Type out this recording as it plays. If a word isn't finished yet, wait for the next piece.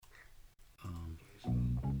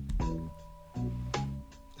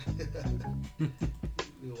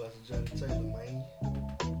You watch Johnny Taylor, man.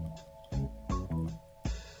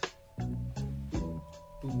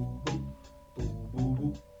 Boo, boo, boo, boo,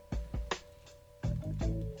 boo. Boo,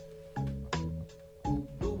 boo,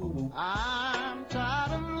 boo, boo. I'm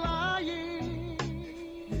tired of lying.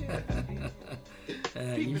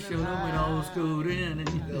 You showed up with old school then, and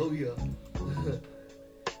you? Oh, yeah.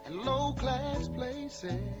 And low class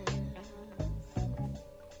places.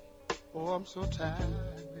 Oh, I'm so tired,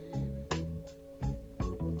 baby.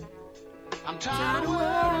 I'm tired of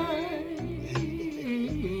worrying.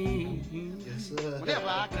 Yes, sir. Whenever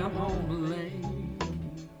I Come home late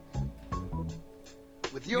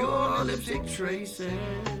with your your lipstick traces.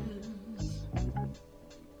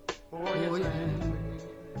 Oh, yes, yeah. I am.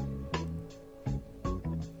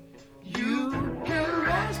 You can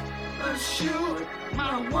rest assured,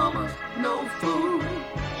 my woman's no fool.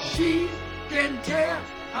 She can tell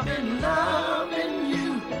I've been loving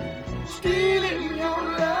you, stealing your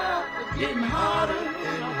love, getting harder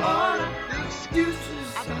and harder. The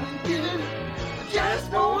excuses I'm giving just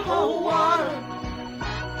won't hold water.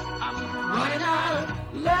 I'm running out of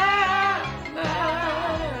love.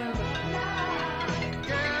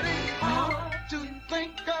 Getting hard to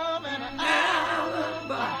think of an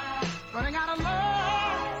Alibi. running out of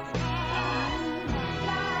love.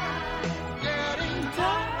 Getting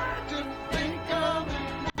hard to think of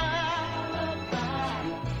an alibi.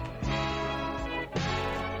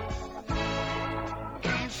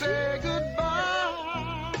 Can't say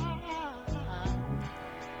goodbye.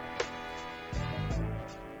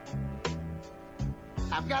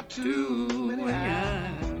 I've got too many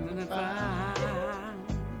eyes to find.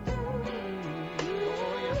 Oh,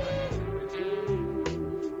 yes,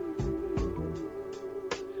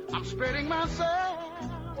 I'm spreading myself.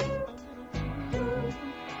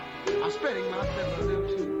 I'm spreading myself a little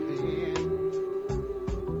too thin.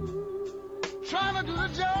 Trying to do the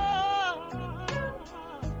job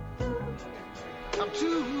of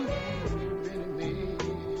too many men.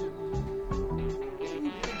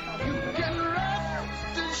 You can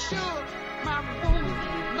rest assured, my woman,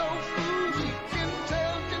 no fool. She can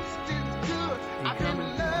tell just as good. I've been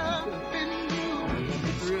loving you,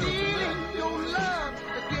 stealing your love.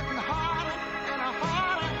 It's getting harder and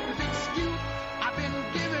harder. The excuse I've been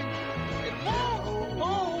giving, it won't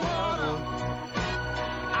hold water.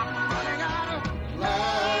 I'm running out of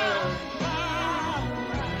love.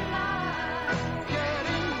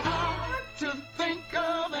 Getting hard to think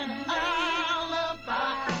of an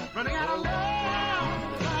alibi. Running out of love.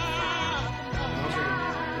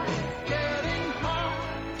 Getting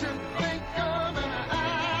hard to think of an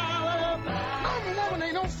alibi. No, the woman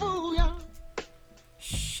ain't no fool, y'all.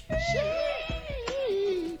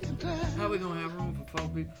 How we gonna have room for 4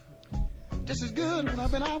 people? Just as good when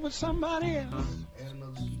I've been out with somebody else. And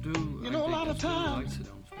another Stu, You know, a lot of times- likes it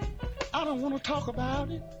on speaker. I don't want to talk about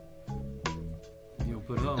it. You'll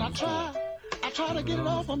put it on. And I try to get it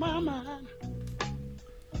off of my mind.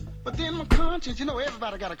 But then my conscience, you know,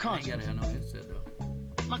 everybody got a I ain't conscience. gotta have no headset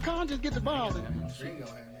though. My conscience gets to bothering me. She ain't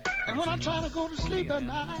gonna have that. And when I try to go to sleep at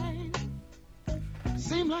night,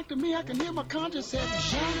 seem like to me I can hear my conscience say,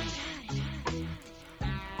 "Shine."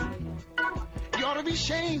 You ought to be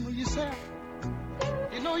ashamed of yourself.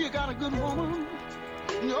 You know you got a good woman.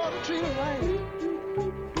 You ought to treat her right.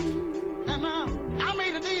 And I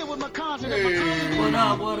made a deal with my conscience. And my conscience What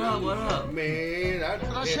up? What up? What up? Man, I I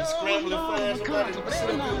been sure scrambling to love find my somebody country, to but sit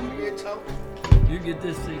every up now with and me and talk. You get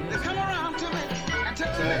this thing. they come around to me and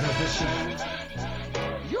tell me,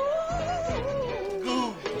 you Keep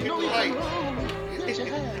know the you been lights. wrong. Yes, you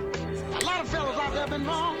have. A lot of fellas out there been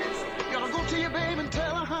wrong. You gotta go to your baby and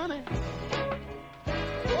tell her, honey,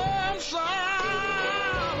 oh, I'm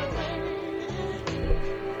sorry, baby.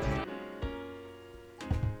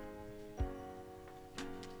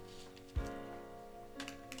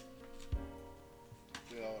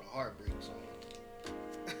 Yeah, all the heartbreak song.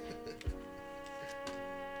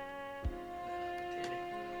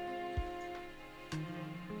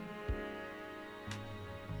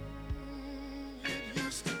 It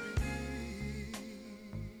used to be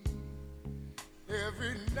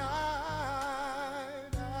every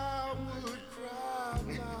night I would cry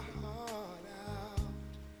my heart out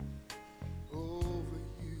over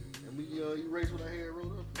you. And we erase what I had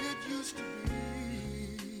wrote up. It used to be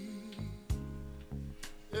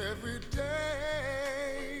every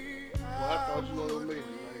day. Well, I thought you were gonna make it.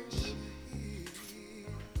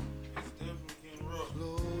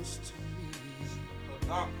 Close to me.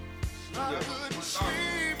 I couldn't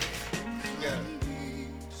sleep. Yeah.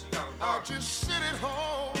 I'll just sit at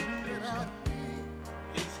home without me.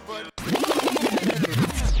 But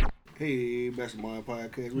Hey, Mastermind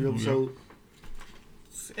Podcast. We episode.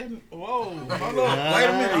 Whoa, hold on. Wait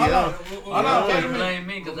a minute. Hold on. Hold on. Wait a minute. Blame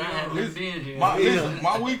me because I haven't been here.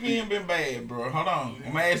 My weekend been bad, bro. Hold on.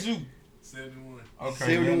 I'm gonna ask you. 71. Okay.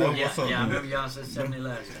 71. Yeah, what's up, I man? remember y'all said 70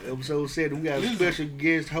 last time. Episode 7. We got a special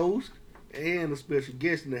guest host and a special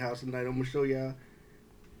guest in the house tonight. I'm gonna show y'all.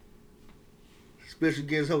 Special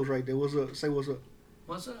guest host right there. What's up? Say what's up.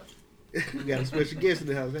 What's up? We got a special guest in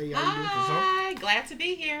the house. Hey, y'all doing? Hi, glad to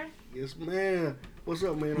be here. Yes, man. What's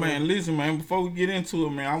up, man? Man, listen, man. Before we get into it,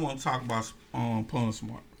 man, I want to talk about Pun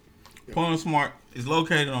Smart. Yeah. Pun Smart is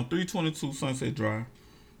located on 322 Sunset Drive.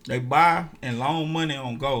 They buy and loan money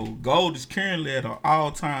on gold. Gold is currently at an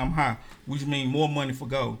all-time high, which means more money for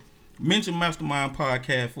gold. Mention Mastermind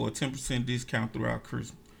Podcast for a 10% discount throughout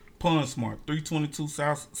Christmas. Pun Smart, 322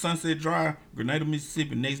 South Sunset Drive, Grenada,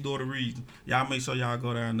 Mississippi, next door to Region. Y'all make sure y'all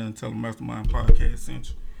go down there and tell them Mastermind Podcast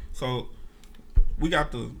sent you. So, we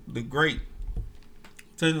got the great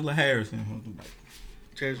Chancellor Harris in here.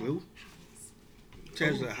 Chancellor who?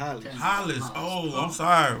 Chancellor Hollis. Hollis. Oh, I'm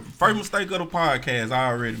sorry. First mistake of the podcast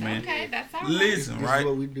already, man. Okay, that's all right. Listen, This right? is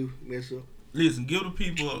what we do. Mess up. Listen, give the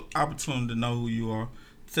people an opportunity to know who you are.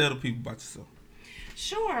 Tell the people about yourself.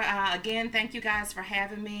 Sure. Again, thank you guys for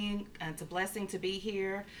having me. It's a blessing to be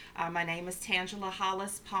here. My name is Tangela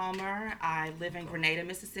Hollis Palmer. I live in Grenada,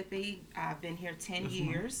 Mississippi. I've been here 10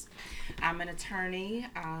 years. I'm an attorney.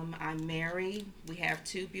 I'm married. We have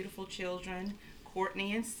 2 beautiful children,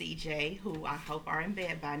 Courtney and CJ, who I hope are in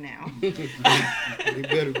bed by now. They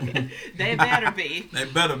better be. They better be. They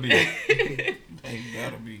better be. They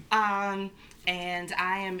better be. And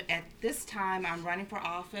I am at this time, I'm running for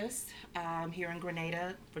office here in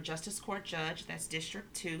Grenada for Justice Court Judge. That's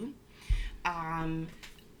District 2. I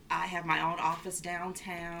have my own office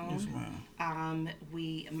downtown. Yes, ma'am.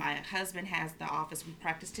 My husband has the office. We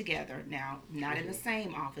practice together. Now, not in the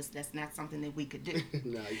same office. That's not something that we could do.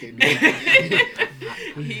 Nah, you can't do that.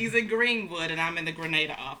 He's in Greenwood, and I'm in the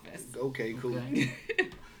Grenada office. Okay, cool. Okay.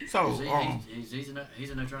 So, He's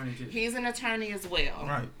an attorney too. He's an attorney as well.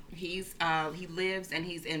 right. He lives and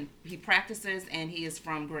he practices, and he is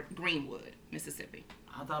from Greenwood, Mississippi.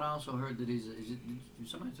 I thought I also heard that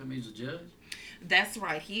somebody told me he's a judge. That's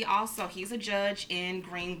right. He's a judge in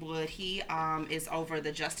Greenwood. He is over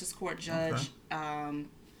the Justice Court Judge. Okay.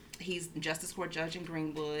 He's Justice Court Judge in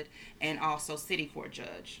Greenwood and also City Court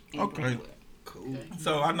Judge in Okay. Greenwood. Cool.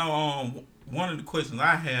 So, I know one of the questions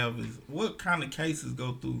I have is what kind of cases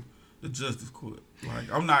go through the Justice Court?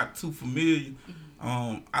 Like, I'm not too familiar.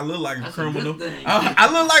 I look like a That's criminal. a good thing.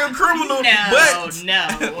 I look like a criminal,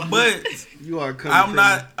 No. but You are coming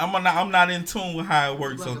I'm not in tune with how it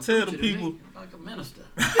works. So Like a tell the preacher to me, people. like a minister.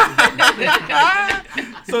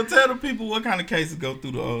 So tell the people what kind of cases go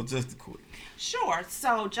through the Justice Court. Sure.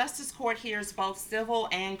 So Justice Court hears both civil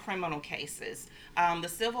and criminal cases. The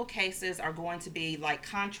civil cases are going to be like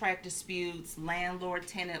contract disputes,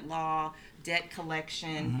 landlord-tenant law, debt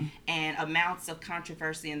collection, and amounts of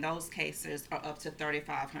controversy in those cases are up to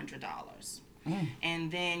 $3,500.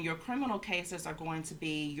 And then your criminal cases are going to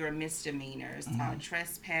be your misdemeanors,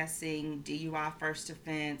 trespassing, DUI first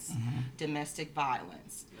offense, domestic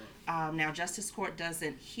violence. Now, Justice Court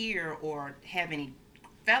doesn't hear or have any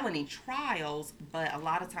felony trials, but a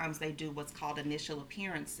lot of times they do what's called initial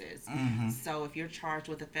appearances. So if you're charged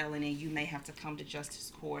with a felony, you may have to come to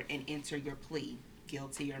Justice Court and enter your plea,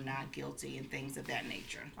 guilty or not guilty, and things of that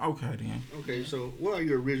nature. Okay, then. Okay, so where are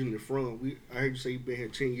you originally from? I heard you say you've been here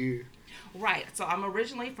 10 years. Right. So I'm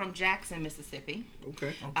originally from Jackson, Mississippi.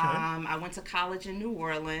 Okay. I went to college in New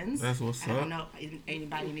Orleans. That's what's I up. don't know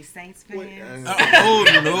anybody any Saints fans. Wait, Oh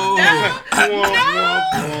no!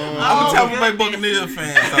 I'm a Tampa Bay Buccaneers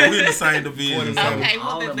fan, so we're in the same division. So. Okay,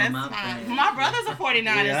 All well of then them that's out fine. there. My brother's a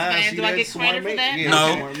 49ers fan. see Do I that? get Smart credit for man. that? Yeah,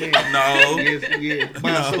 No. smart man. No. Yes, yeah.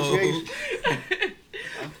 By No. association.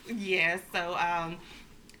 Yeah, so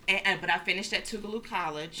but I finished at Tougaloo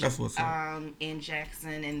College. That's what's up. In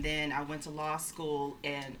Jackson, and then I went to law school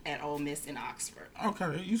at Ole Miss in Oxford.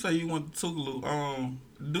 Okay, you say you went to Tougaloo.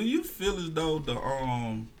 Do you feel as though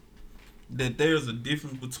that there's a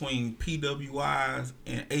difference between PWIs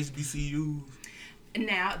and HBCUs?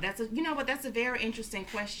 Now that's a very interesting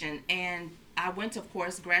question, and I went to, of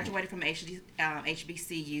course, graduated from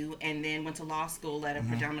HBCU and then went to law school at a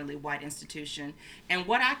predominantly white institution. And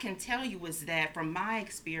what I can tell you is that from my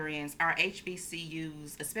experience, our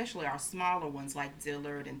HBCUs, especially our smaller ones like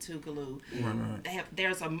Dillard and Tougaloo,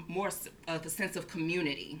 there's a more of a sense of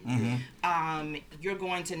community. You're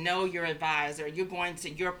going to know your advisor.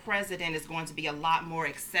 Your president is going to be a lot more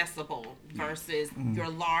accessible versus your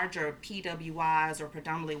larger PWIs or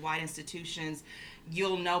predominantly white institutions.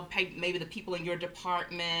 you'll know maybe the people in your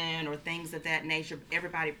department or things of that nature.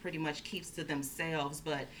 Everybody pretty much keeps to themselves,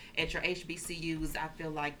 but at your HBCUs, I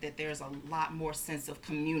feel like that there's a lot more sense of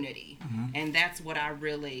community, and that's what I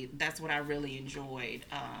really enjoyed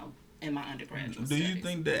in my undergraduate Do studies. you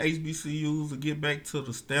think that HBCUs will get back to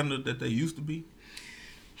the standard that they used to be?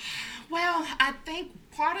 Well, I think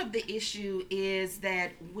part of the issue is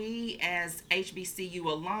that we as HBCU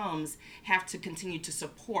alums have to continue to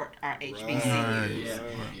support our HBCUs. Yeah.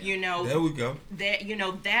 You know, There we go.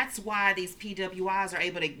 that's why these PWIs are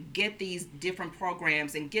able to get these different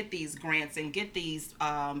programs and get these grants and get these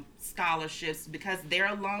scholarships because their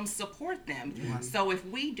alums support them. So if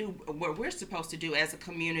we do what we're supposed to do as a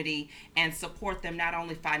community and support them not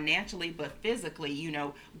only financially but physically, you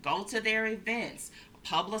know, go to their events,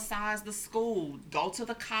 publicize the school, go to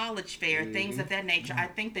the college fair, things of that nature. I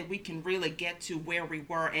think that we can really get to where we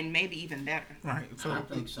were and maybe even better. Right. So I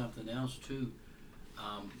think something else too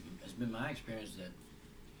has been my experience that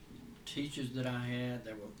teachers that I had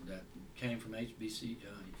that came from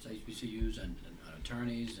HBCUs and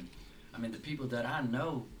attorneys and I mean the people that I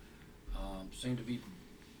know seem to be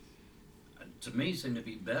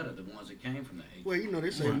better the ones that came from the HBCUs. Well, you know,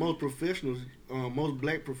 they say most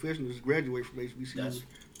black professionals graduate from HBCUs.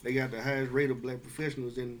 They got the highest rate of black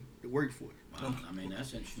professionals in the workforce. Wow, I mean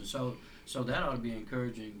that's interesting. So that ought to be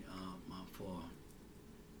encouraging for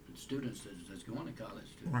students that's going to college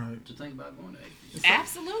to think about going to HBCU.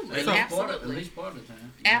 Absolutely. At least part of the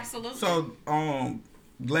time. you know. Absolutely. So,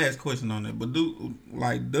 last question on that, but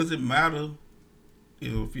does it matter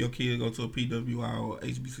if your kid go to a PWI or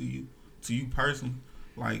HBCU to you personally?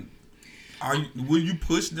 Like, will you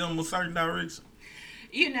push them a certain direction?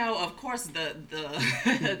 You know, of course, the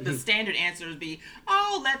the standard answer would be,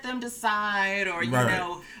 oh, let them decide, or you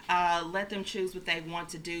know, let them choose what they want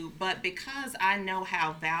to do. But because I know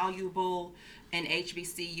how valuable an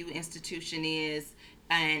HBCU institution is,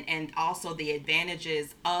 and also the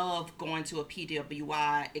advantages of going to a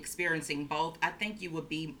PWI, experiencing both, I think you would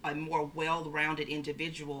be a more well-rounded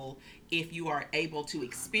individual if you are able to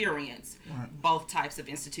experience both types of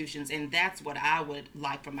institutions, and that's what I would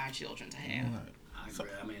like for my children to have. I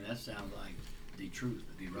agree. I mean, that sounds like the truth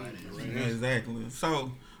to be right. Exactly.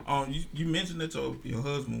 So, you mentioned that your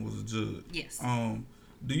husband was a judge. Yes.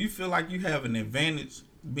 Do you feel like you have an advantage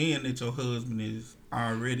being that your husband is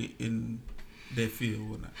already in that field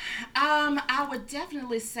or not? I would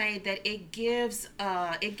definitely say that it gives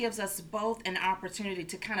us both an opportunity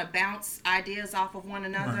to kind of bounce ideas off of one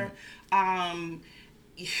another.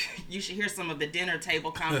 You should hear some of the dinner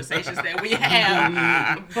table conversations that we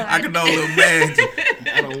have. But I can only imagine.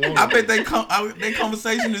 I don't want I bet their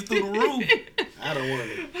conversation is through the roof. I don't want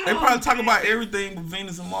it. They probably talk about everything but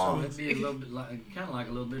Venus and So Mars. it'd be a little bit kind of like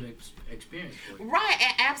a little bit of experience for you. Right,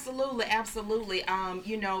 absolutely.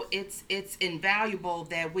 You know, it's invaluable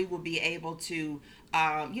that we will be able to,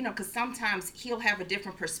 you know, because sometimes he'll have a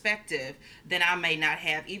different perspective than I may not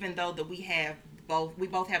have, even though that we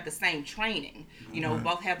both have the same training. You know, we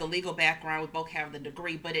both have the legal background, we both have the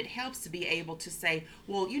degree, but it helps to be able to say,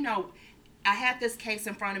 well, you know, I had this case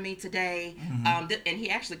in front of me today, and he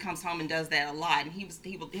actually comes home and does that a lot. And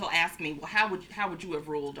he'll ask me, well, how would you have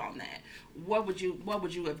ruled on that? What would you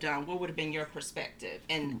have done? What would have been your perspective?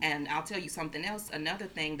 And I'll tell you something else. Another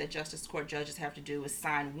thing that justice court judges have to do is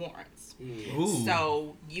sign warrants. Ooh.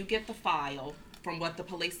 So you get the file from what the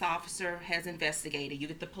police officer has investigated. You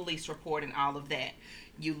get the police report and all of that.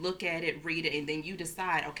 You look at it, read it, and then you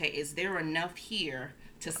decide, okay, is there enough here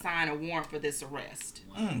to sign a warrant for this arrest?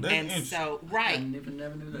 That's And interesting. so, I never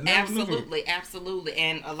knew that. Absolutely.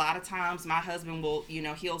 And a lot of times my husband will, you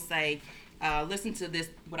know, he'll say, listen to this,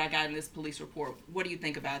 what I got in this police report. What do you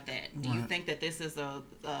think about that? Do you think that this is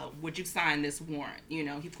would you sign this warrant? You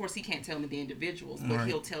know, of course he can't tell me the individuals, but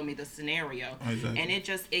he'll tell me the scenario. Exactly. And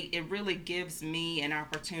it really gives me an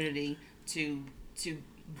opportunity to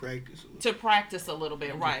practice a little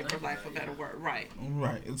bit, right, for lack of a better word, right.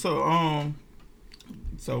 Right.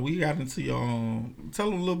 So we got into your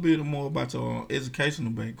tell them a little bit more about your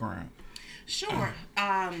educational background. Sure.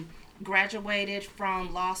 Graduated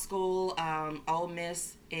from law school, Ole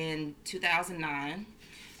Miss in 2009.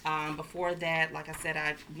 Before that, like I said,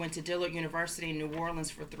 I went to Dillard University in New Orleans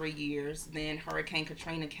for 3 years. Then Hurricane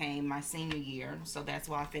Katrina came my senior year, so that's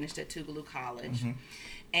why I finished at Tougaloo College.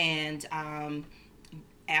 And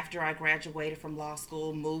after I graduated from law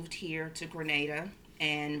school, moved here to Grenada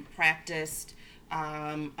and practiced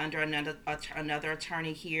under another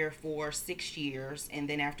attorney here for 6 years, and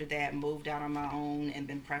then after that moved out on my own and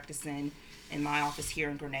been practicing in my office here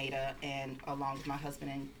in Grenada and along with my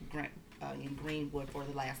husband in Greenwood for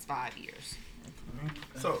the last 5 years.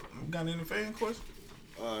 So, got any fan questions?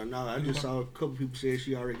 No, I just saw a couple people saying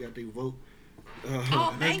she already got their vote.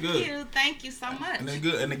 Oh, That's thank good. you. Thank you so much. And that's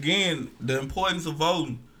good. And again, the importance of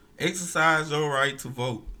voting. Exercise your right to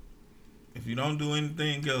vote. If you don't do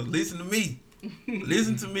anything else, listen to me.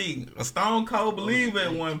 Listen to me. A Stone Cold believer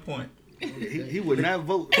at one point. He would not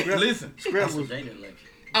vote. Listen. Scrap That's the was date election.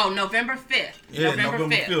 Oh, November 5th. Yeah,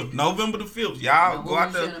 November 5th. November the 5th. Y'all Now, go what out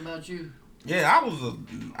was you there. saying about you? Yeah,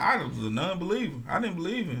 I was a non-believer. I didn't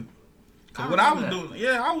believe in. Cause I what I was remember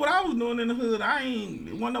doing, what I was doing in the hood,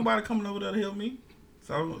 wasn't nobody coming over there to help me.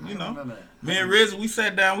 So I remember that. me and Reza, we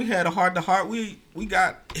sat down, we had a heart to heart. We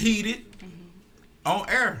got heated on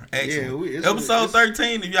air. Actually, Yeah, episode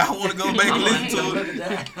 13. If y'all want to go back and listen to Look it,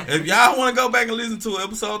 at that. if y'all want to go back and listen to it,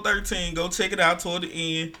 episode 13, go check it out toward the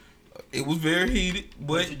end. It was very heated,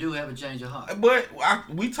 But you do have a change of heart. but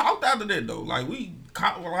we talked after that though. We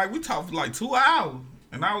talked for like 2 hours,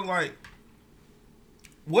 and I was like,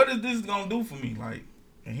 "What is this gonna do for me?"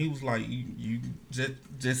 And he was like, "You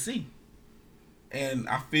just see." And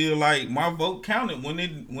I feel like my vote counted when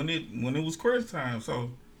it was Chris time.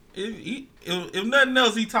 So, if nothing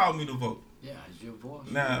else, he taught me to vote. Yeah, it's your voice.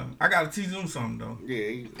 Now I gotta teach him something though.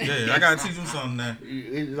 Yeah, I gotta teach him something now.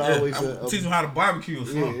 it's always I'm teach him how to barbecue or yeah,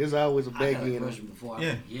 something. it's always a I back got a end. question before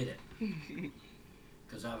I forget it.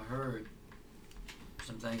 Because I've heard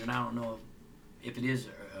some things, and I don't know if it is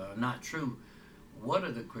not true. What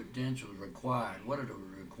are the credentials required? What are the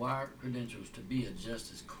required credentials to be a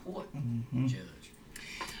justice court judge?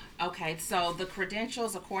 Okay, so the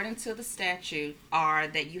credentials, according to the statute, are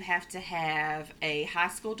that you have to have a high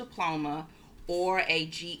school diploma or a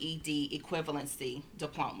GED equivalency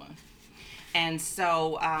diploma. And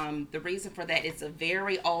so the reason for that, it's a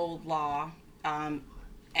very old law.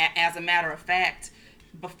 As a matter of fact,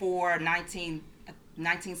 before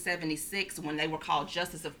 1976, when they were called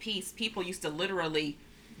Justice of Peace, people used to literally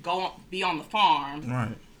be on the farm,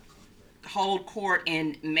 Right. hold court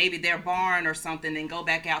in maybe their barn or something, then go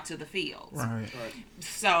back out to the fields. Right.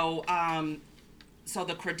 So, so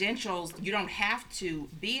the credentials, you don't have to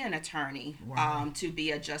be an attorney to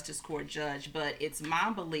be a justice court judge, but it's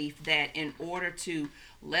my belief that in order to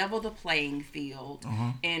level the playing field,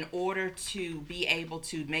 in order to be able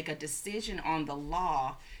to make a decision on the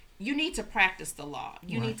law, you need to practice the law.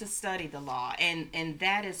 You need to study the law, and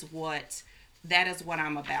that is what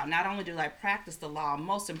I'm about. Not only do I practice the law,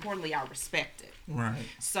 most importantly, I respect it. Right.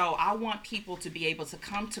 So I want people to be able to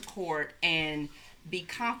come to court and be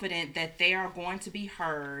confident that they are going to be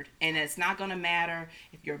heard, and it's not going to matter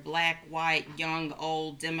if you're black, white, young,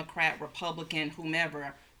 old, Democrat, Republican,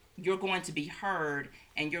 whomever. You're going to be heard,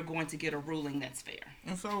 and you're going to get a ruling that's fair.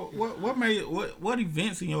 And so, what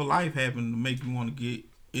events in your life happened to make you want to get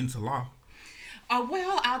into law?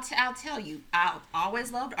 Well, I'll tell you. I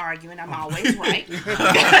always loved arguing. I'm always right.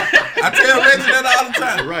 I tell Reggie that all the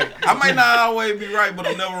time. Right. I may not always be right, but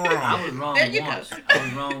I'm never I wrong. was wrong There you go. once. I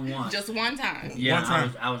was wrong once. Just one time. Yeah, one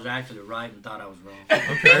time. I was actually right and thought I was wrong.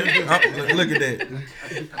 Okay. Look at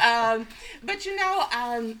that. But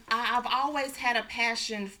I've always had a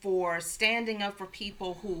passion for standing up for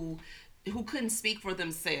people who couldn't speak for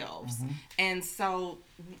themselves. And so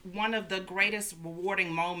one of the greatest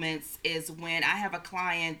rewarding moments is when I have a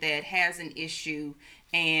client that has an issue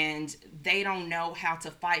and they don't know how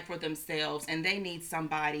to fight for themselves and they need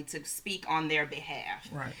somebody to speak on their behalf.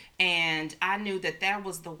 Right. And I knew that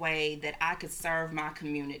was the way that I could serve my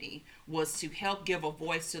community, was to help give a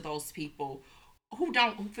voice to those people who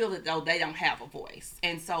feel that though they don't have a voice.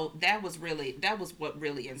 And so that was what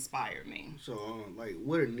really inspired me. So,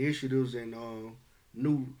 what initiatives and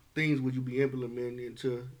new things would you be implementing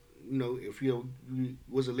into, if you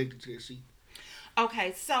was elected to that seat?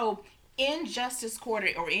 Okay, so in justice court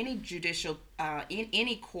or any judicial, in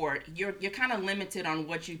any court, you're kind of limited on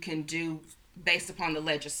what you can do based upon the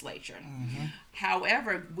legislature.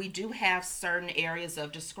 However, we do have certain areas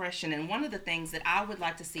of discretion, and one of the things that I would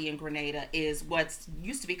like to see in Grenada is what's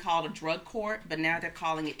used to be called a drug court, but now they're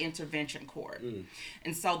calling it intervention court.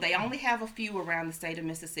 And so they only have a few around the state of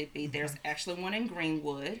Mississippi. There's actually one in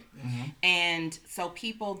Greenwood. And so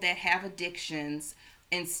people that have addictions,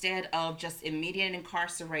 instead of just immediate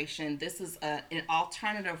incarceration, this is an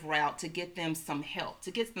alternative route to get them some help,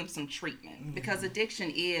 to get them some treatment, because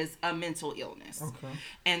addiction is a mental illness. Okay.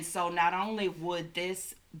 And so not only would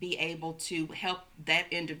this be able to help that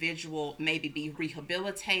individual maybe be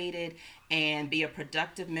rehabilitated and be a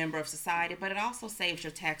productive member of society, but it also saves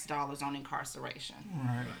your tax dollars on incarceration.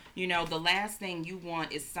 Right. The last thing you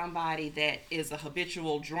want is somebody that is a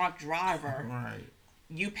habitual drunk driver Right.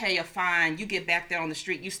 you pay a fine, you get back there on the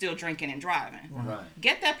street, you still drinking and driving. Right.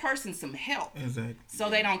 Get that person some help Exactly. so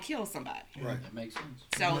they don't kill somebody. Right. That makes sense.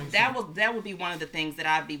 So that would be one of the things that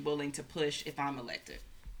I'd be willing to push if I'm elected.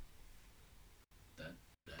 That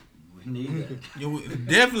we need that. You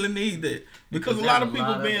definitely need that because a lot of people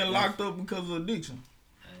of being it. locked up because of addiction.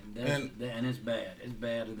 And it's bad. It's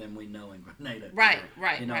badder than we know in Grenada. Right,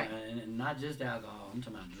 You know, right. And not just alcohol. I'm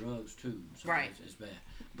talking about drugs too. So Right. It's bad.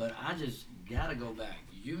 But I just gotta go back.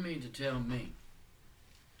 You mean to tell me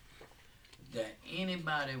that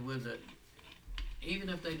anybody with even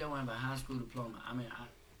if they don't have a high school diploma, I mean,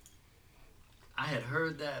 I had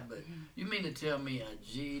heard that, but you mean to tell me a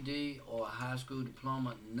GED or a high school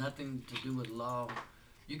diploma, nothing to do with law,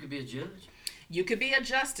 you could be a judge? You could be a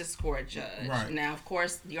justice court judge. Right. Now, of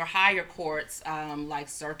course, your higher courts, like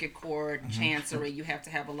circuit court, chancery, you have to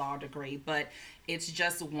have a law degree. But it's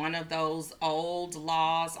just one of those old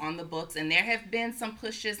laws on the books. And there have been some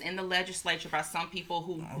pushes in the legislature by some people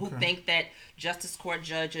who think that justice court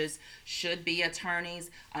judges should be attorneys.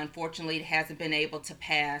 Unfortunately, it hasn't been able to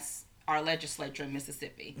pass our legislature in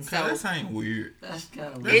Mississippi. So that ain't weird. That's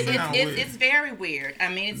kind of That's weird. kinda weird. It's very weird. I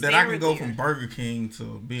mean, it's That very I can go weird. from Burger King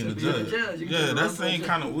to being a being a judge. judge. You can Yeah, do that it. seems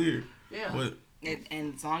kind of weird. Yeah. But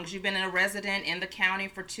And as long as you've been a resident in the county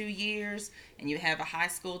for 2 years and you have a high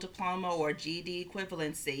school diploma or GED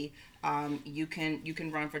equivalency, you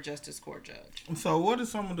can run for justice court judge. so, what is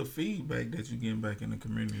some of the feedback that you getting back in the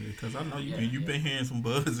community? Because I know you've been hearing some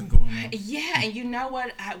buzzing going on. Yeah, and you know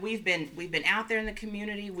what? We've been out there in the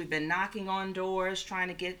community. We've been knocking on doors, trying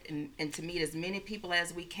to get and to meet as many people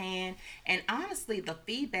as we can. And honestly, the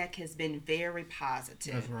feedback has been very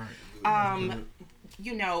positive. That's right.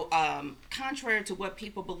 You know, contrary to what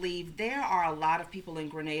people believe, there are a lot of people in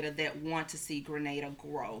Grenada that want to see Grenada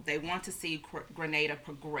grow. They want to see Grenada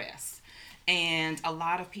progress. And a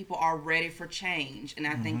lot of people are ready for change. And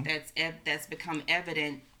I think that's become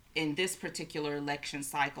evident in this particular election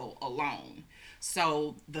cycle alone.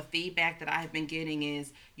 So the feedback that I've been getting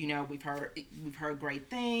is, you know, we've heard great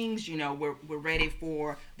things. You know, we're ready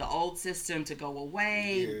for the old system to go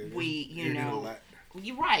away. Yeah,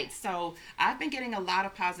 You're right. So I've been getting a lot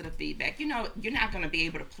of positive feedback. You know, you're not going to be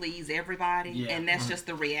able to please everybody, and that's just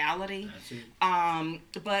the reality. That's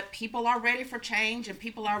it. But people are ready for change, and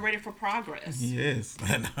people are ready for progress. Yes.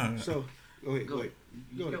 So go ahead.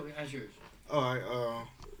 Go, that's yours. All right.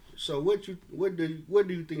 So what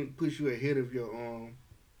do you think puts you ahead of your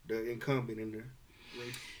the incumbent in the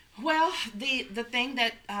race? Well, the thing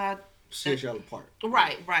that Sets y'all apart.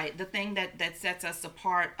 right. The thing that sets us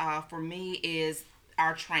apart for me is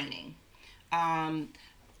our training.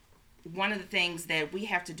 One of the things that we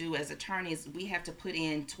have to do as attorneys, we have to put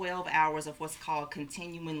in 12 hours of what's called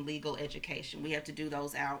continuing legal education. We have to do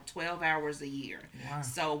those 12 hours a year. Wow.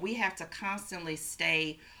 So we have to constantly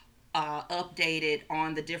stay updated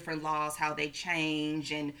on the different laws, how they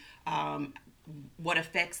change, and what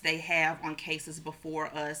effects they have on cases before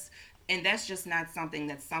us. And that's just not something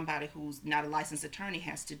that somebody who's not a licensed attorney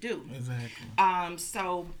has to do. Exactly.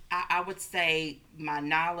 So I would say my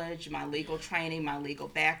knowledge, my legal training, my legal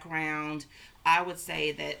background, I would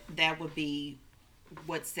say that would be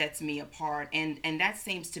what sets me apart. And that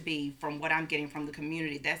seems to be, from what I'm getting from the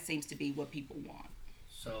community, that seems to be what people want.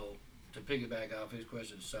 So, to piggyback off his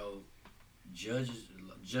question, so justice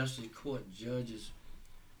court judges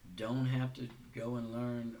don't have to go and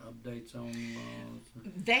learn updates on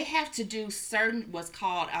laws? They have to do certain what's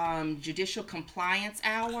called judicial compliance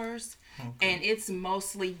hours, and it's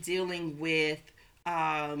mostly dealing with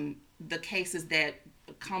the cases that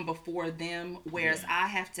come before them. Whereas I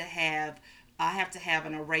have to have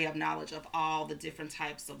an array of knowledge of all the different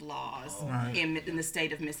types of laws in the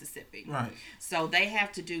state of Mississippi. Right. So they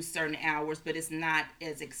have to do certain hours, but it's not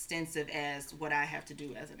as extensive as what I have to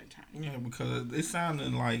do as an attorney. Yeah, because it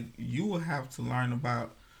sounded like you will have to learn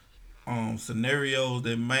about scenarios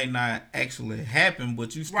that may not actually happen,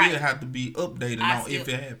 but you still have to be updated on if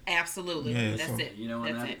it happens. Absolutely. Yeah, That's so- it. You know,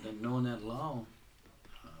 That's it. knowing that law,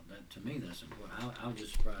 that to me that's important. I was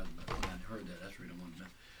just surprised when I heard that. That's really one of them.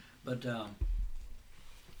 But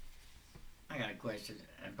I got a question,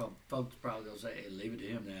 and folks probably gonna say, "Hey, leave it to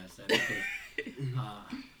him to ask that." Because,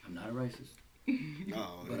 I'm not a racist,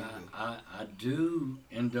 No, but I do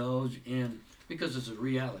indulge in, because it's a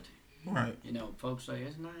reality. Right. You know, folks say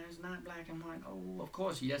it's not black and white. Oh, of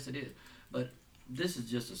course, yes, it is. But this is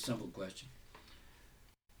just a simple question.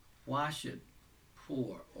 Why should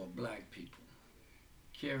poor or black people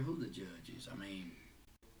care who the judge is? I mean,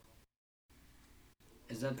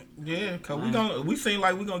 is that Yeah, cause we seem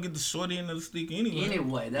like we're gonna get the short end of the stick anyway.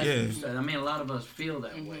 anyway? That's Yeah. what I'm saying. I mean, a lot of us feel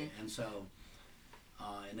that way, and so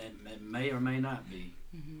and that may or may not be.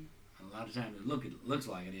 A lot of times it looks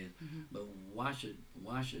like it is. But why should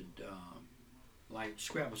like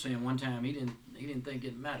Scrap was saying one time, he didn't think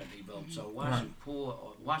it mattered if he voted. So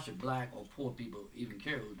why should black or poor people even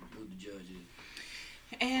care who the judge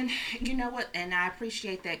is? And you know what? And I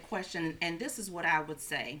appreciate that question. And this is what I would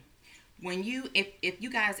say. When if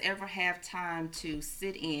you guys ever have time to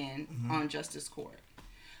sit in on Justice Court,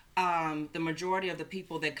 the majority of the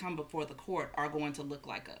people that come before the court are going to look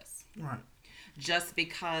like us. Right. Just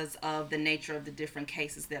because of the nature of the different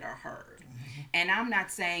cases that are heard. And I'm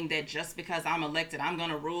not saying that just because I'm elected, I'm going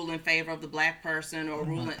to rule in favor of the black person or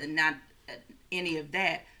rule in not any of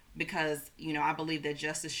that, because, you know, I believe that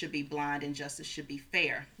justice should be blind and justice should be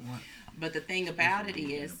fair. Right. But the thing about it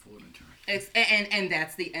is, and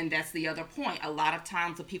that's the other point. A lot of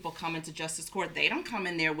times when people come into justice court, they don't come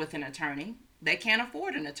in there with an attorney. They can't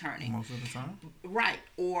afford an attorney. Most of the time. Right.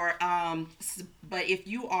 Or, but if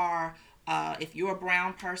you're a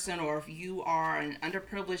brown person, or if you are an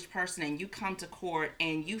underprivileged person and you come to court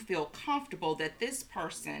and you feel comfortable that this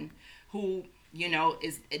person who, you know,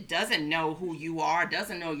 it doesn't know who you are,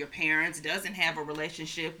 doesn't know your parents, doesn't have a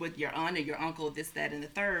relationship with your aunt or your uncle, this, that, and the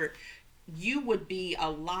third, you would be a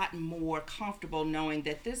lot more comfortable knowing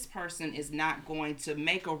that this person is not going to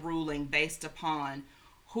make a ruling based upon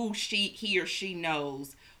who he or she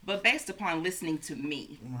knows, but based upon listening to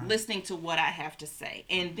me, listening to what I have to say,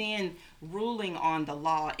 and then ruling on the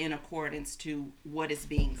law in accordance to what is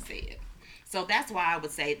being said. So that's why I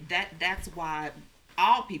would say that's why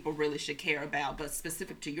all people really should care about, but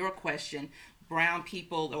specific to your question, brown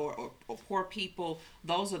people or poor people,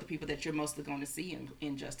 those are the people that you're mostly going to see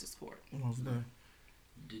in justice court. Most definitely.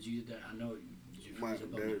 Did you? I know. Did you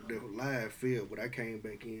The live field, but I came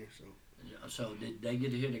back in, so. So did they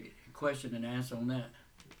get to hear the question and answer on that?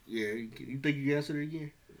 Yeah, you think you answered it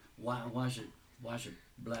again? Why should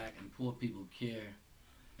black and poor people care?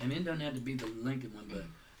 I mean, it doesn't have to be the Lincoln one, but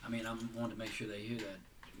I mean, I want to make sure they hear that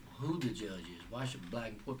who the judge is. Why should black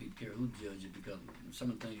and poor people care who the judge is? Because some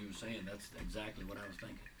of the things you were saying, that's exactly what I was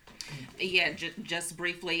thinking. Yeah, just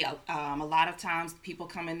briefly, a lot of times people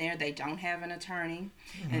come in there, they don't have an attorney.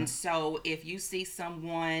 And so if you see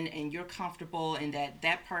someone and you're comfortable in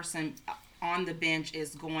that person on the bench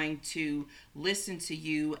is going to listen to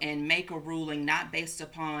you and make a ruling not based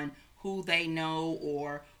upon who they know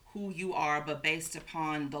or who you are, but based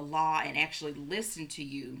upon the law, and actually listen to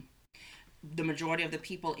you, the majority of the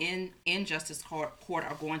people in justice court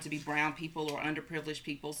are going to be brown people or underprivileged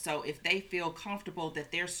people. So if they feel comfortable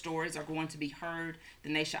that their stories are going to be heard,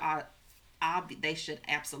 then they should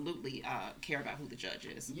absolutely care about who the judge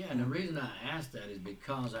is. Yeah, and the reason I asked that is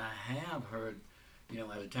because I have heard, you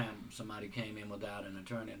know, at a time somebody came in without an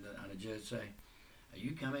attorney, and the judge say,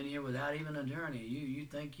 "You come in here without even an attorney. You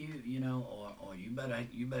think you know, or you better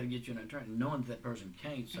get you an attorney," knowing that person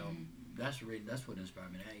can't. So. That's the reason. That's what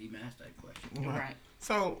inspired me to even ask that question. Right.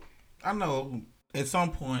 So I know at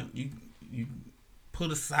some point you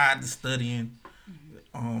put aside the studying.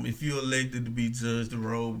 If you're elected to be judge, the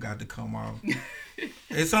robe got to come off.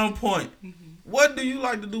 At some point, what do you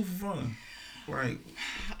like to do for fun? Right.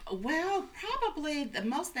 Well, probably the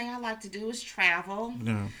most thing I like to do is travel.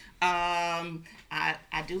 Yeah.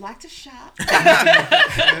 I do like to shop.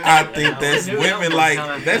 I think that's women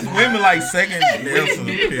like second Nelson.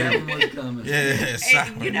 Yeah,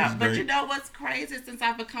 shopping. You know, but you know what's crazy? Since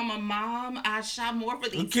I've become a mom, I shop more for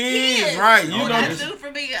these kids. Right. You know, that's do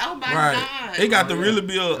for me. Oh my God. It got to really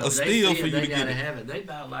be a steal for you to get it. Have it. They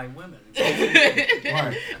about like women.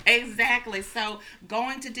 Right. Exactly. So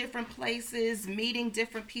going to different places, meeting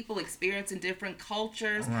different people, experiencing different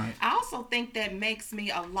cultures. Right. I also think that makes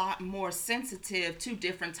me a lot more sensitive to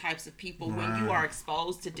different types of people when you are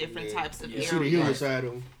exposed to different types of areas. See the human side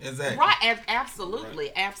of them. Exactly. Right.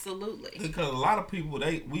 Absolutely. Absolutely. Because a lot of people,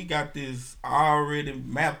 we got this already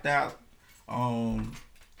mapped out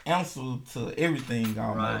answer to everything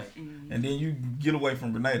almost. Right. And then you get away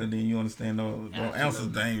from Grenada, then you understand answers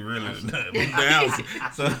they ain't really the answer.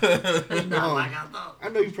 So like I thought. I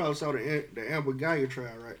know you probably saw the Amber Gaia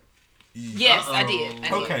trial, right? Yes, I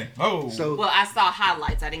did. Okay. Oh. So well, I saw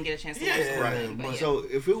highlights. I didn't get a chance to watch the whole right. thing, but yeah. So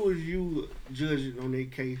if it was you judging on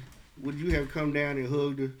that case, would you have come down and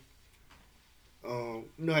hugged her? You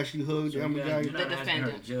know how she hugged Amber Gaia? The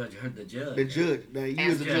defendant. The judge. The judge. Now you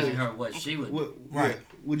as the judge. Her what she would. Right.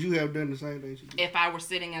 Would you have done the same thing she did? If I were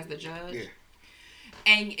sitting as the judge? Yeah.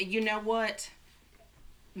 And you know what?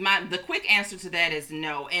 The quick answer to that is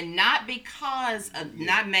no, and not because of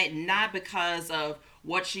not because of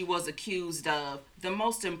what she was accused of, the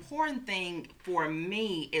most important thing for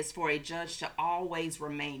me is for a judge to always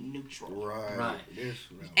remain neutral. Right. That's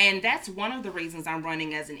right. And that's one of the reasons I'm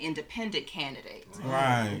running as an independent candidate.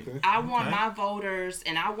 Right. Okay. I want Okay. my voters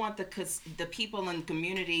and I want the people in the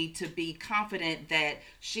community to be confident that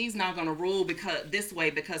she's not going to rule because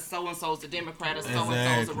so and so's a Democrat or so and so's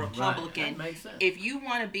a Exactly. Republican. Right. That makes sense. If you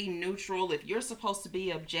want to be neutral, if you're supposed to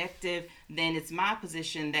be objective, then it's my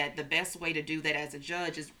position that the best way to do that as a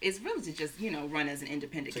judge is really to just run as an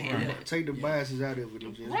independent candidate. Take the biases out of it.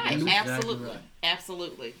 And just Right, neutral. absolutely, right.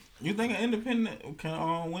 absolutely. You think an independent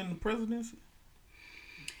can win the presidency?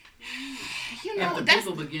 You If know, the that's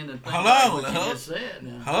people begin to think Hello, like what you hello. just said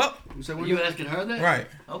now. Huh? You say Are what you now? asking her that? Right.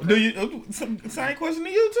 Okay. Do you same question to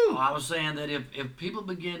you too? Oh, I was saying that if people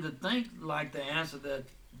begin to think like the answer that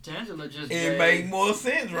Tangela just It gave, makes more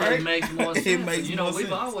sense, right? It makes more sense. It makes you more know, we've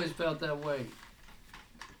sense. always felt that way.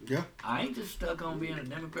 Yeah. I ain't just stuck on being a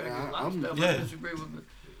Democrat. Yeah, A lot of I'm- stuff yeah. I disagree with.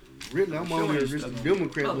 Really, I'm Sure only it's just a stuck on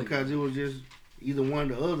Democrat public. because it was just either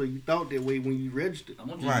one or the other. You thought that way when you registered. I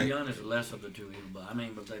want you Right. to be honest, less of the two evil,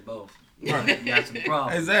 but they both Right. got some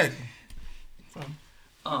problems. Exactly.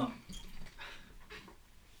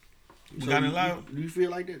 You got it loud? Do you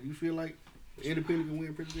feel like that? Do you feel like independent can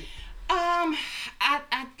win president?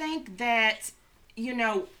 I think that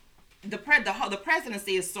the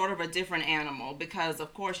presidency is sort of a different animal because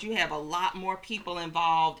of course you have a lot more people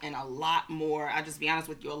involved and a lot more. I'll just be honest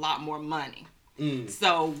with you, a lot more money.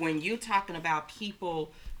 So when you're talking about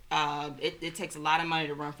people, it takes a lot of money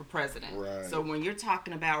to run for president. Right. So when you're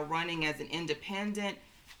talking about running as an independent,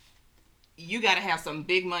 you got to have some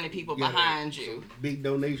big money people Yeah, behind you. Big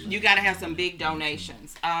donations. You got to have some big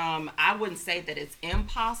donations. I wouldn't say that it's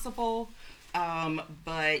impossible,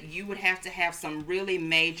 but you would have to have some really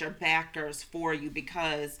major backers for you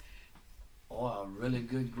because Or a really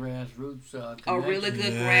good grassroots connection. a really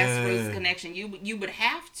good Yeah. grassroots connection. You would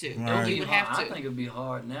have to. Right. You would have I to. think it'd be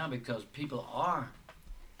hard now because people are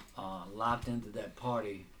locked into that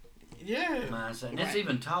party Yeah. mindset. And it's Right.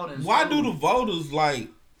 even taught in Why school do the voters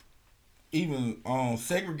even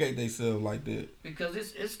segregate themselves like that? because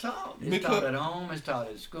it's taught. It's Because- taught at home. It's taught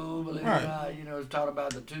at school. Believe Right. it or not, it's taught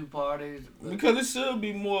about the two parties. Because it should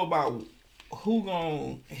be more about who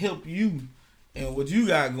gonna help you and what you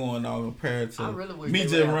got going on compared to I really wish me they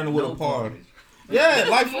just would have running with no a party. parties. Yeah,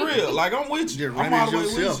 like for real. Like I'm with you. Just I'm run all as the way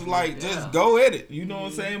with yourself. you. Like Yeah. just go at it. You know what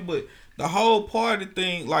I'm saying? But the whole party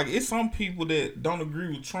thing, like it's some people that don't agree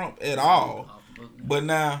with Trump at all. But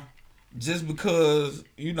now, just because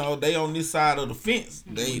they on this side of the fence,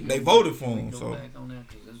 they voted for him. Go So back on that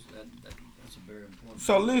because that's a very important.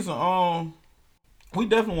 so listen, we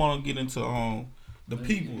definitely want to get into the Let's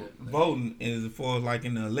people do that. voting as far as like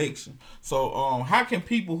in the election. So how can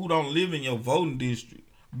people who don't live in your voting district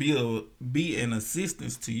be an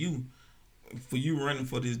assistance to you for you running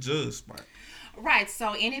for this judge spot? Right.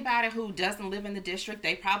 So anybody who doesn't live in the district,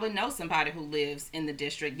 they probably know somebody who lives in the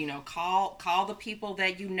district. Call the people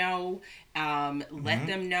that you know. Let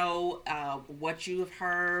them know what you have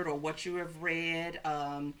heard or what you have read.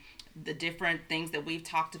 The different things that we've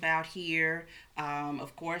talked about here.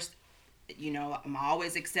 Of course, I'm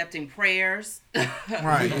always accepting prayers.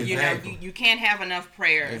 Right. Exactly. You can't have enough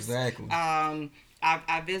prayers. Exactly.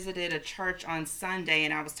 I visited a church on Sunday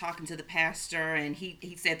and I was talking to the pastor and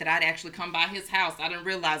he said that I'd actually come by his house. I didn't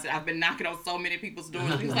realize it. I've been knocking on so many people's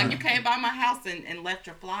doors. He was like, you came by my house and left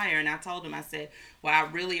your flyer. And I told him, I said, well, I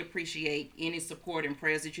really appreciate any support and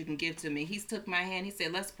prayers that you can give to me. He took my hand. He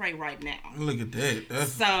said, let's pray right now. Look at that.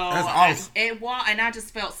 That's So awesome. and I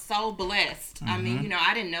just felt so blessed. I mean,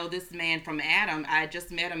 I didn't know this man from Adam. I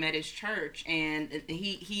just met him at his church, and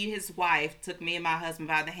he and his wife took me and my husband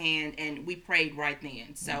by the hand, and we prayed right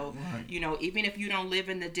then. So, even if you don't live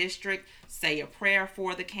in the district, say a prayer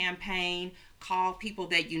for the campaign. Call people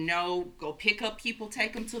that you know. Go pick up people.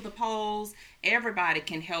 Take them to the polls. Everybody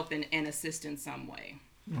can help and assist in some way.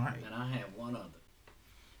 Right. And I have one other.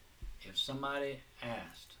 If somebody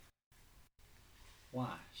asked,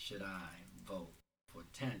 why should I vote for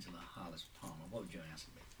Tangela Hollis Palmer, what would your answer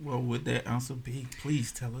be? What would that answer be?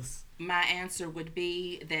 Please tell us. My answer would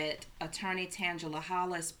be that Attorney Tangela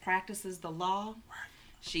Hollis practices the law.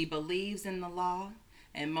 She believes in the law.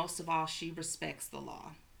 And most of all, she respects the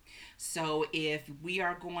law. So if we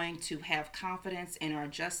are going to have confidence in our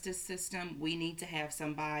justice system, we need to have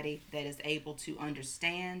somebody that is able to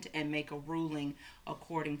understand and make a ruling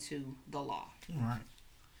according to the law. Right.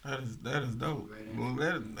 That is dope. Great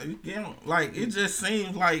Well, like it just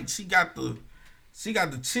seems like she got the she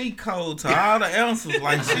got the cheat code to all the answers.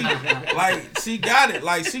 Like she got it.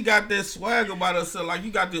 Like she got that swag about herself. Like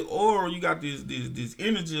you got the aura, you got this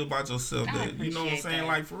energy about yourself. I That you know what I'm saying. appreciate that.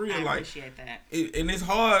 Like for real. I Like appreciate that. and it's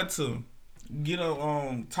hard to get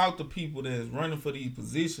talk to people that's running for these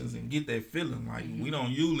positions and get that feeling. Like we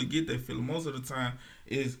don't usually get that feeling. Most of the time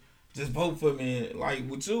is just vote for me. Like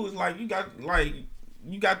with you, it's like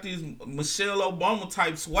you got this Michelle Obama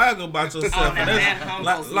type swagger about yourself. Oh, And now that's that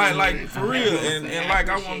humbles like me. for real. And like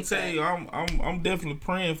I want appreciate to tell you, I'm definitely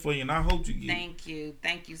praying for you, and I hope you get it.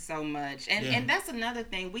 Thank you so much. And Yeah. and that's another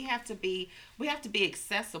thing. We have to be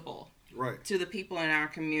accessible Right. to the people in our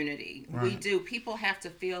community. We Right. do. People have to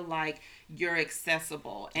feel like you're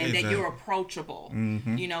accessible and that Exactly. you're approachable.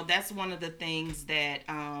 Mhm. You know, that's one of the things that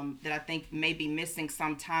that I think may be missing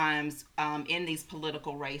sometimes in these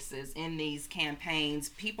political races, in these campaigns.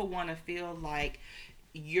 People want to feel like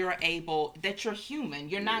that you're human.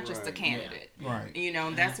 You're not just a Right. candidate. Right. You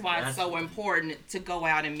know, that's why it's That's so the thing. important to go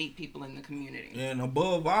out and meet people in the community. And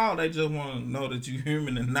above all, they just want to know that you're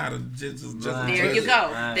human and not just a Right. There you judge.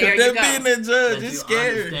 go. Right. There Cause you that being go. that judge, That it's you scary.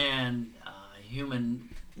 understand human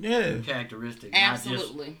Yeah. characteristics,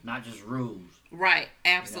 Absolutely. not just rules. Right.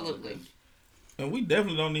 you know, Absolutely. because- And we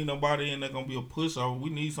definitely don't need nobody in there gonna be a pushover. We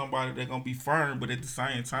need somebody that gonna be firm, but at the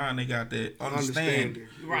same time they got that understand. Understanding.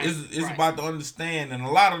 Right. It's right. about the understand, and a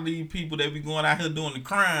lot of these people that be going out here doing the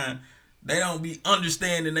crime, they don't be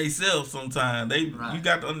understanding themselves sometimes. Right. You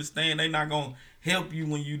got to understand they not gonna help you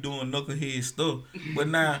when you doing knucklehead stuff. But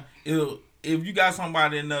now if you got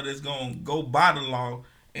somebody in there that's gonna go by the law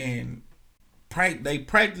and they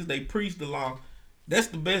preach the law, that's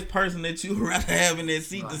the best person that you would rather have in that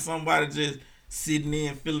seat than Right. somebody just sitting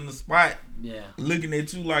there and filling the spot, Yeah. looking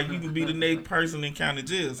at you like you could be the next person in county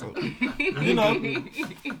jail. So you know,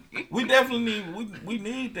 we definitely we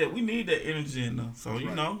need that. We need that energy in there. So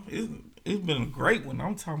you know, it's been a great one.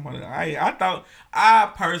 I'm talking about it.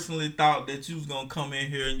 I personally thought that you was gonna come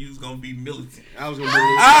in here and you was gonna be militant. I was gonna.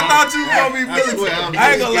 I thought you was gonna be I militant. swear, I was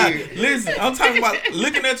I ain't gonna lie. scared. Listen, I'm talking about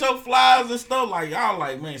looking at your flyers and stuff. Like y'all,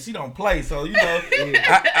 like man, she don't play. So you know,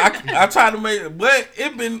 I try to make it, but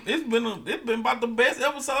it's been about the best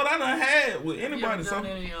episode I done had with Have you anybody. ever So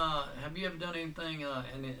done have you ever done anything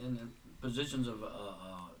in the positions of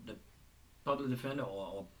the public defender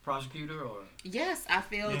or prosecutor or? Yes, I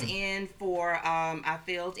filled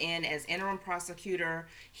in as interim prosecutor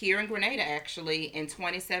here in Grenada actually in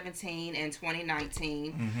 2017 and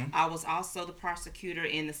 2019. I was also the prosecutor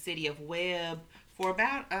in the city of Webb for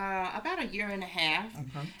about a year and a half.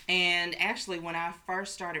 And actually, when I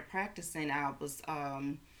first started practicing, I was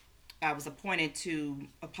appointed to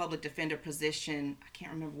a public defender position. I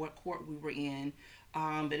can't remember what court we were in,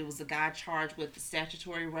 but it was a guy charged with the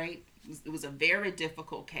statutory rape. It was a very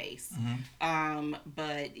difficult case.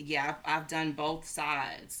 But yeah, I've done both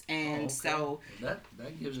sides, and so that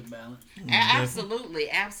gives it balance. absolutely.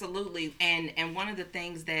 And one of the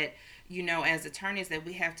things that as attorneys that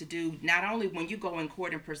we have to do, not only when you go in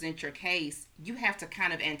court and present your case, you have to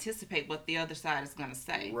kind of anticipate what the other side is going to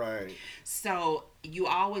say. Right. So you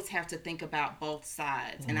always have to think about both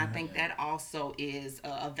sides. And I think that also is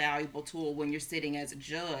a valuable tool when you're sitting as a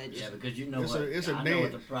judge. Yeah, because you know It's what a I know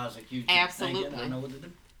what dance. the prosecution Absolutely. thinking. I know what the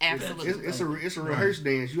Absolutely. It's a rehearsed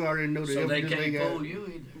dance. You already know the so they evidence can't got. fool you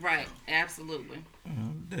either. Right. Absolutely.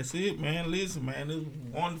 that's it, man. Listen, man, it's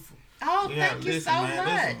wonderful. Oh, Yeah, thank you listen, so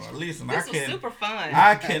man, much. listen, This I was can't- super fun.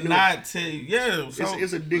 I cannot tell you. Yeah, so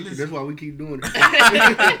It's addictive. listen. That's why we keep doing it.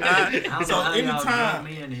 I don't know So how y'all anytime- brought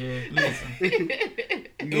me in here. You gonna get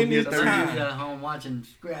Anytime. Some 30. people at home watching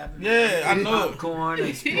scrapping. Yeah, I know it. Popcorn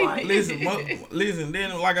and Sprite. listen.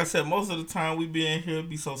 Then, like I said, most of the time we be in here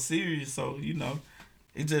be so serious. So you know,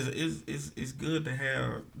 it just it's good to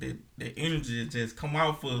have that energy just come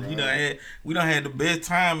out for us. Right. We done had the best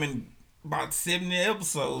time in about 70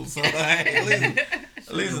 episodes. So like,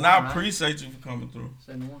 listen, I appreciate you for coming through.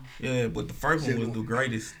 Second one. Yeah, but the first one was the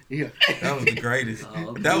greatest. Yeah. That was the greatest. Oh,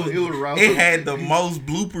 okay. That was It was raw. it had the most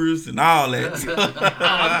bloopers and all that. I'm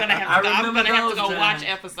gonna have to, I remember those go watch times.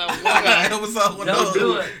 episode 1. Episode one. Don't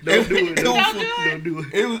do it. Don't do it. It Don't was- do it. Don't do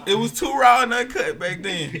it. It was too raw and uncut back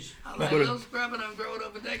then. I like But- those scrapping and growing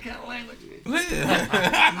up with that kind of language. Yeah,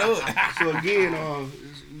 I know it. So again,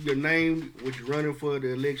 your name, what you're running for,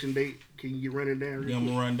 the election date. Can you run it down? Yeah, I'm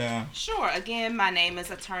gonna run down. Sure. Again, my name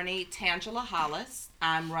is Attorney Tangela Hollis.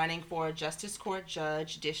 I'm running for Justice Court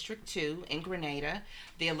Judge District 2 in Grenada.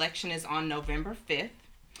 The election is on November 5th.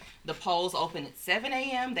 The polls open at 7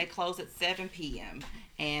 a.m. They close at 7 p.m.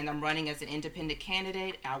 And I'm running as an independent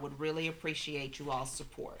candidate. I would really appreciate you all's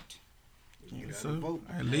support. Yes, gotta sir. vote.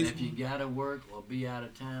 At And least if you gotta work or be out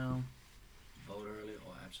of town, vote early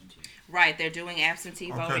or absentee. Right, they're doing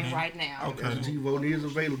absentee Okay, voting then. right now. Okay. Absentee voting is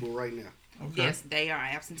available right now. Okay. Yes, they are.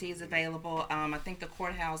 Absentee is available. I think the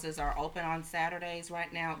courthouses are open on Saturdays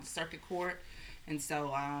right now, the circuit court. And so,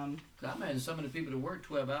 'Cause I imagine some of the people that work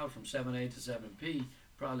 12 hours from 7A to 7P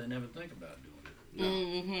probably never think about doing it.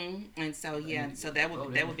 and so yeah, so that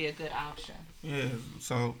would be a good option. Yeah,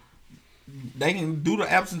 so they can do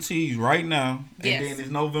the absentees right now, and Yes. then it's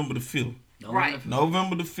November the 5th. No Right. benefit.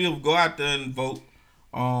 November the 5th, go out there and vote.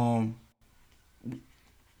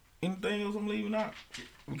 Anything else I'm leaving out?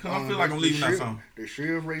 Because I feel like I'm leaving out something. The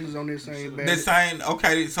sheriff races on this same ballot. This ain't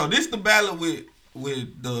okay. So this the ballot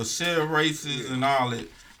with the sheriff races and all that.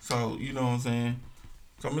 So you know what I'm saying.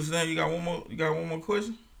 So Mr. Dan, you got one more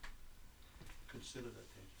question? Consider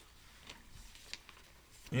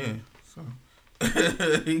that. Yeah. So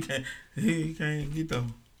he can't get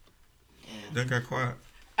them. That got quiet.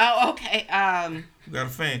 Oh, okay. We got a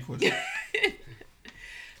fan question.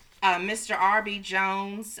 Mr. R.B.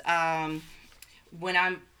 Jones, when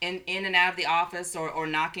I'm in and out of the office or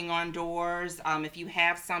knocking on doors, if you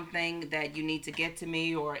have something that you need to get to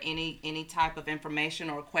me or any type of information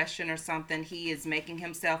or question or something, he is making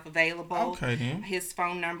himself available. Okay, then. His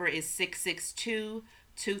phone number is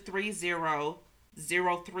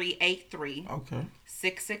 662-230-0383. Okay.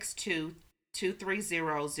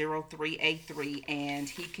 662-230-0383, and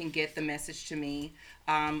he can get the message to me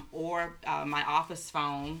or my office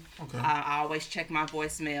phone. Okay. I always check my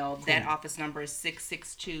voicemail. That office number is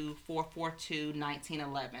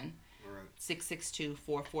 662-442-1911.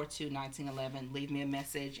 662-442-1911. Leave me a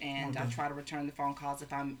message, and I'll try to return the phone calls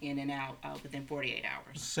if I'm in and out within 48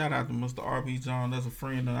 hours. Shout out to Mr. R.B. John. That's a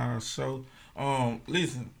friend of our show.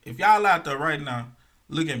 Listen, if y'all out there right now,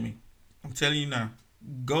 look at me. I'm telling you now.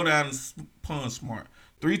 Go down and Pun Smart.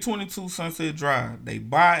 322 Sunset Drive. They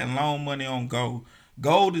buy and loan money on gold.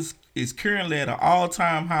 Gold is currently at an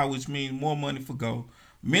all-time high, which means more money for gold.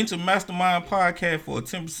 Mention Mastermind Podcast for a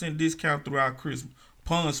 10% discount throughout Christmas.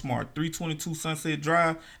 Pun Smart, 322 Sunset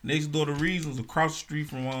Drive, next door to Reasons, across the street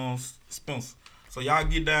from Spencer. So y'all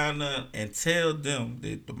get down there and tell them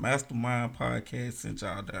that the Mastermind Podcast sent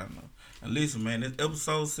y'all down there. And listen, man, it's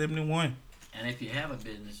episode 71. And if you have a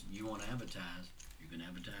business you want to advertise, you can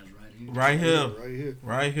advertise right here. Right here. Right here.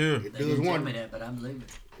 Right here. It They does didn't tell one. me that, but I'm leaving.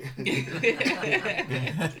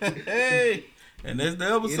 Hey. And that's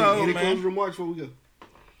the episode, Any man. closing remarks before we go?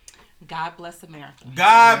 God bless America.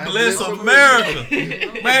 God bless America.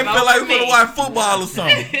 Man, Vote feel like for we gonna me. watch football or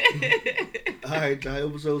something. All right, y'all.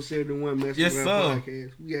 Episode 71, Master Yes, Rap sir.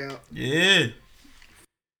 Podcast. We out. Yeah.